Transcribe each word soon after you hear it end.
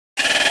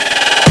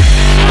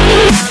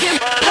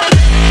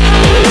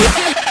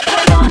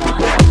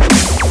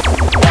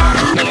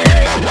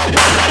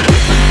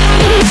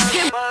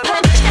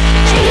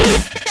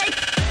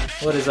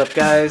up,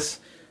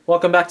 guys?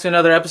 Welcome back to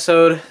another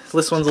episode.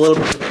 This one's a little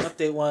bit of an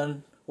update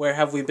one. Where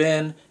have we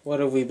been? What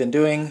have we been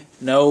doing?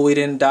 No, we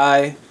didn't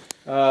die.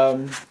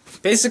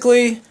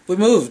 Basically, we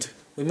moved.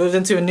 We moved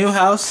into a new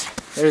house.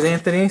 There's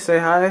Anthony. Say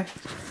hi.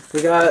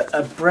 We got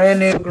a brand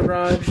new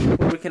garage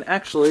where we can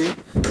actually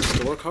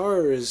store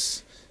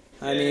cars.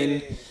 I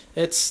mean,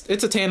 it's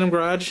a tandem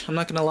garage. I'm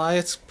not gonna lie,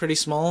 it's pretty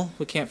small.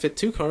 We can't fit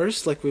 2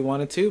 cars like we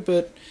wanted to,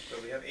 but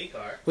we have a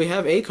car. We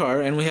have a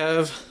car, and we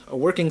have a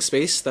working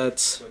space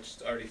that's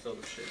already filled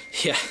with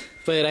shit. Yeah,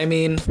 but I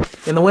mean,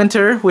 in the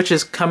winter, which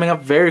is coming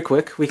up very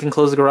quick, we can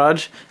close the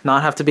garage,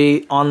 not have to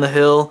be on the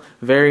hill,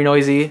 very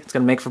noisy. It's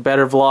gonna make for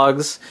better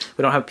vlogs.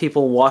 We don't have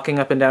people walking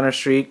up and down our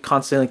street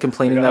constantly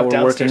complaining that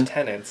we're working.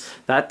 Tenants.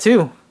 That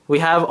too. We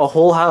have a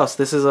whole house.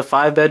 This is a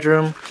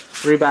 5-bedroom,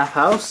 3-bath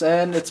house,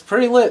 and it's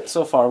pretty lit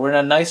so far. We're in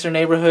a nicer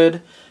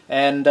neighborhood,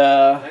 and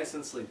nice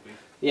and sleepy.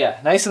 Yeah,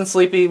 nice and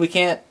sleepy. We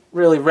can't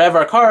really rev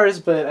our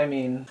cars, but I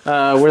mean,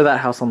 we're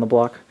that house on the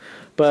block.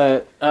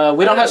 But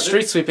we don't have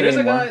street sweeping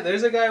anymore.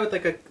 There's a guy with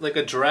like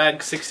a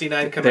drag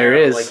 69 Camaro there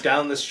is. like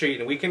down the street,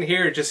 and we can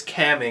hear just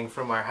camming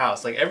from our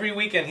house. Like every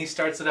weekend he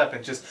starts it up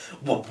and just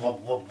whoop,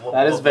 whoop, whoop, whoop,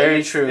 that is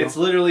very true. It's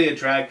literally a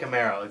drag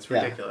Camaro. It's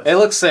ridiculous. It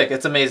looks sick.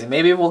 It's amazing.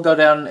 Maybe we'll go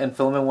down and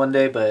film it one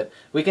day, but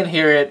we can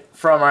hear it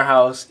from our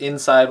house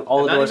inside.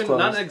 All the doors closed.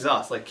 Not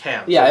exhaust, like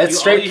cams. Yeah, so it's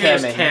straight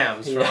camming.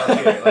 Cams from up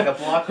here. Like a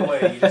block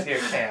away, you just hear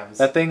cams.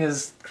 That thing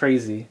is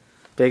crazy.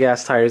 Big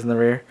ass tires in the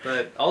rear.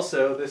 But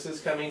also, this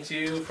is coming to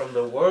you from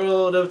the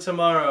world of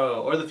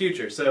tomorrow, or the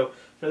future. So,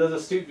 for those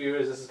astute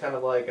viewers, this is kind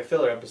of like a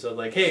filler episode.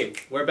 Like, hey,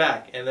 we're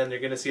back. And then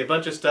you're going to see a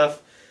bunch of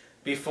stuff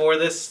before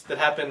this that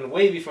happened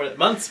way before,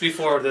 months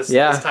before this,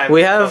 this time.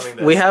 We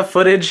have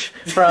footage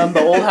from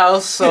the old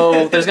house,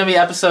 so there's going to be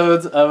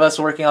episodes of us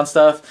working on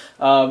stuff.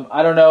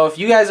 I don't know if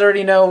you guys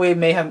already know, we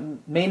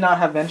may not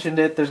have mentioned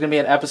it. There's going to be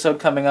an episode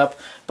coming up.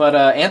 But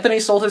Anthony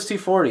sold his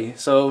 240,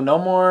 so no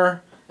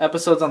more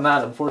episodes on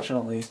that,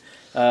 unfortunately.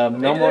 No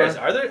more.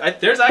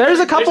 There's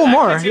a couple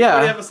more.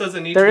 Yeah, episodes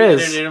that need to be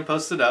edited and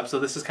posted up. So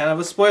this is kind of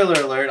a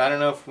spoiler alert. I don't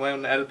know if we're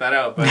gonna edit that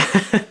out,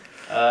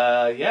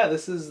 but yeah,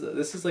 this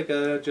is like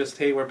a just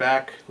hey, we're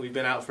back. We've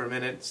been out for a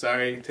minute.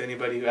 Sorry to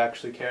anybody who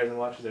actually cares and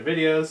watches our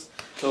videos.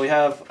 So we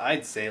have,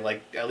 I'd say,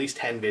 like at least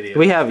 10 videos.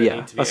 We have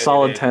a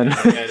solid 10.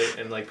 Edit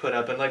and like put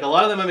up, and like a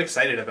lot of them I'm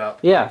excited about.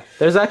 Yeah,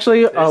 there's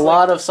actually a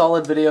lot of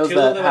solid videos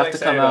that have to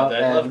come out.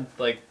 I love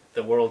like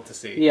the world to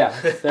see. Yeah,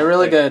 they're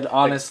really good,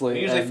 honestly.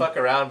 We usually fuck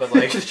around, but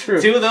like 2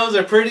 of those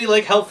are pretty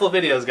like helpful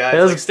videos,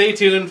 guys. Like stay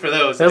tuned for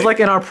those. It was like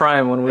in our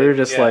prime when we were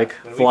just like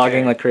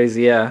vlogging like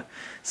crazy. Yeah,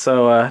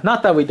 so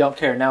not that we don't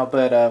care now,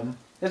 but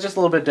it's just a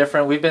little bit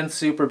different. We've been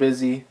super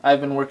busy.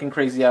 I've been working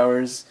crazy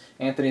hours.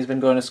 Anthony's been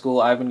going to school.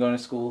 I've been going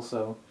to school,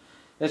 so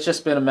it's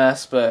just been a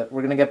mess. But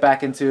we're gonna get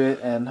back into it,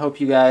 and hope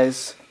you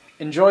guys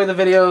enjoy the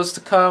videos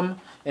to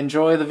come.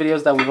 Enjoy the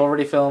videos that we've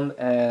already filmed,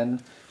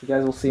 and you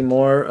guys will see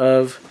more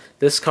of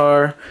this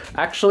car.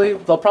 Actually,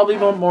 there'll probably be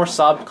more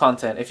Saab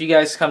content. If you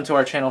guys come to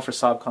our channel for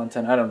Saab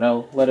content, I don't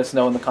know, let us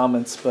know in the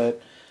comments, but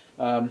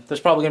there's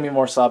probably going to be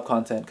more Saab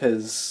content,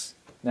 because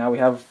now we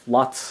have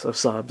lots of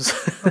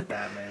Saabs. Not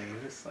that many,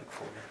 just like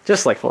 4.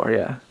 Just like 4,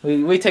 yeah.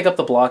 We take up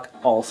the block,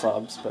 all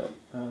Saabs, but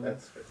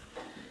that's good.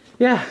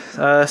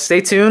 Yeah,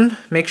 stay tuned.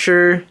 Make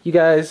sure you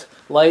guys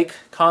like,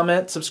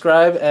 comment,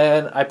 subscribe,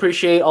 and I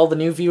appreciate all the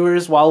new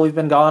viewers while we've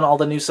been gone, all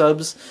the new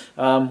subs.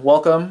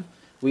 Welcome.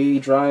 We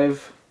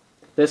drive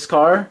this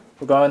car.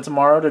 We're going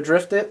tomorrow to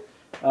drift it,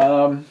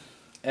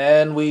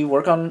 and we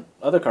work on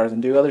other cars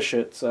and do other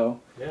shit. So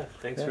yeah,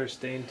 thanks for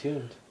staying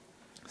tuned.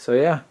 So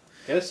yeah,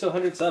 get us to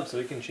 100 subs so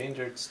we can change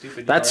our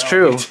stupid. That's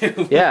true.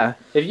 Yeah,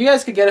 if you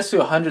guys could get us to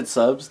 100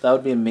 subs, that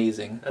would be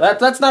amazing.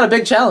 That's not a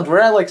big challenge. We're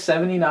at like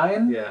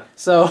 79. Yeah.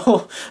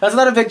 So that's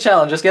not a big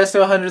challenge. Just get us to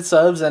 100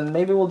 subs, and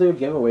maybe we'll do a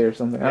giveaway or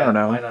something. Yeah, I don't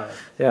know. Why not?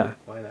 Yeah.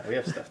 Why not? We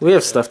have stuff. We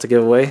have stuff to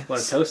give away.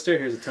 Want a toaster?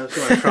 Here's a toaster.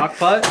 Want a crock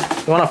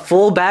pot? You want a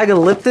full bag of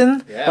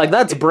Lipton? Yeah. Like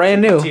that's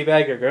brand new.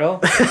 Teabag your girl.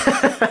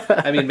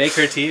 I mean, make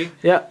her tea.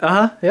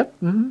 Yeah. Yep.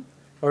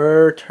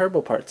 Or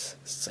turbo parts.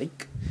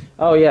 Psych.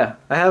 Oh yeah,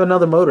 I have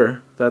another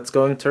motor that's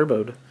going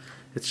turboed.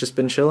 It's just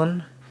been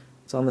chilling.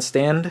 It's on the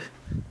stand.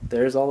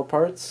 There's all the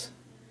parts.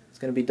 It's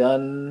gonna be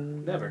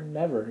done.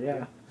 Never.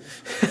 Yeah.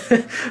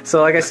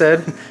 So like I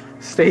said,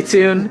 stay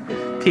tuned.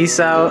 Peace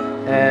out,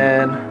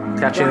 and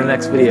catch you in the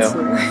next video.